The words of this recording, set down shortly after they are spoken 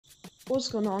What's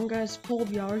going on, guys?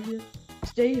 PaulVR here.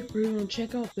 Today we're gonna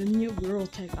check out the new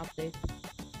gorillatag update.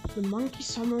 The monkey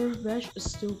summer bash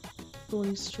is still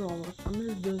going strong.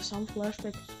 Under the some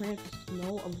flashback snacks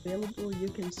now available, you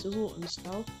can sizzle and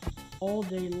stuff all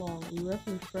day long. Grab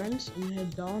your friends and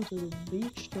head down to the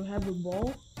beach to have a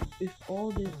ball with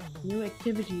all the new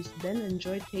activities. Then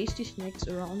enjoy tasty snacks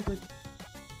around the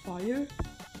fire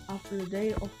after a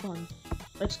day of fun.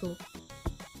 Let's go.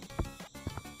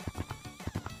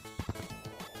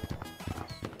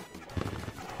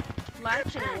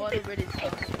 Launching water really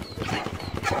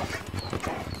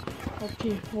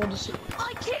Okay, what is it?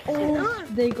 I can't. Oh,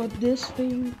 they got this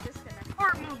thing.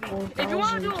 Horror movie. If you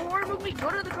want to do a horror movie,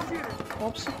 go to the computer.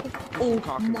 Popsicle.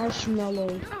 Oh,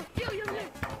 marshmallow. Yo.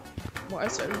 Why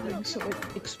is everything so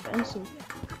expensive?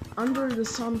 Under the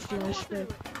sun flashback.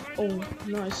 Oh,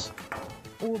 nice.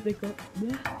 Oh, they got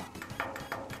that.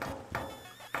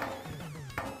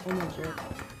 Oh my god.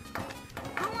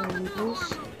 And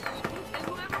this.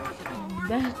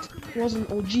 That was an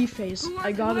OG face.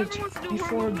 I got it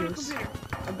before this.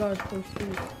 I got it for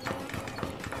free.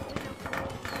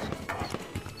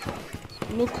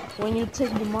 Look, when you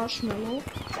take the marshmallow.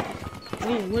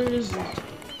 Wait, where is it?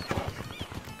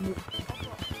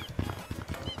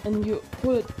 And you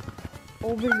put it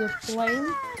over the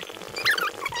flame.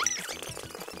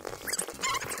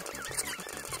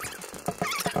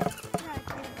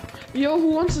 Yo, who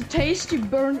wants a tasty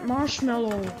burnt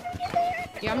marshmallow?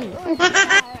 Yummy.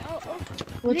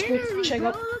 Let's go check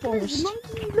out Forest. Look.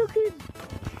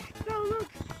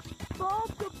 Bob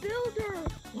the Builder.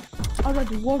 I like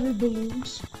water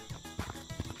balloons.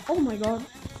 Oh my god.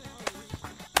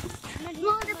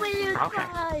 Water balloon.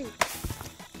 Okay.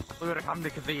 We're gonna come to the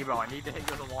gazebo. I need to hit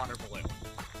you with a water balloon.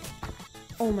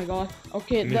 Oh my god.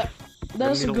 Okay,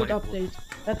 that's a good update.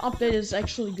 That update is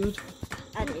actually good.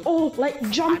 Oh, like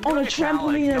jump on a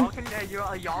trampoline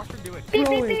and y'all should do it.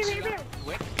 throw it.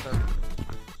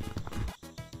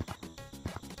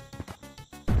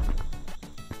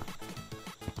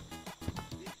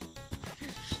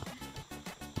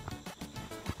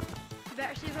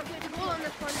 She's okay to go on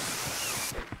this one.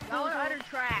 That was utter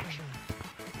trash.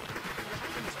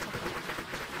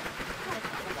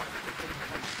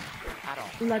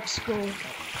 Let's go.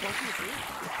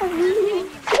 Oh really?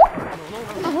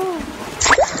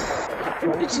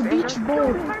 It's a beach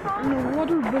ball and a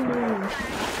water balloon.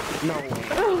 No way.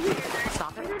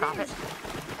 Stop it.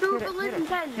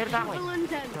 Hit it that way.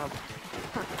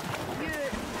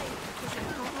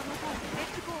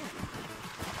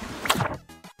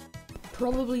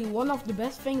 Probably one of the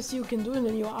best things you can do in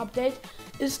the new update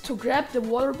is to grab the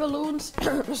water balloons,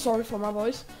 sorry for my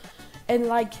voice, and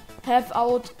like have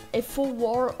out a full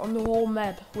war on the whole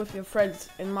map with your friends.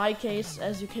 In my case,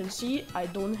 as you can see, I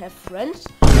don't have friends,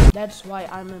 that's why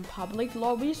I'm in public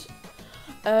lobbies.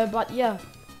 But yeah,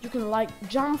 you can like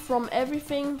jump from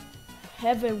everything,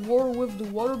 have a war with the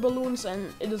water balloons,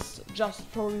 and it is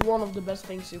just probably one of the best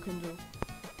things you can do.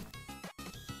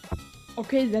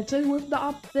 Okay, that's it with the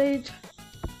update.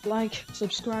 Like,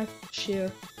 subscribe,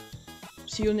 share.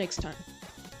 See you next time.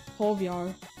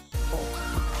 PaulVR.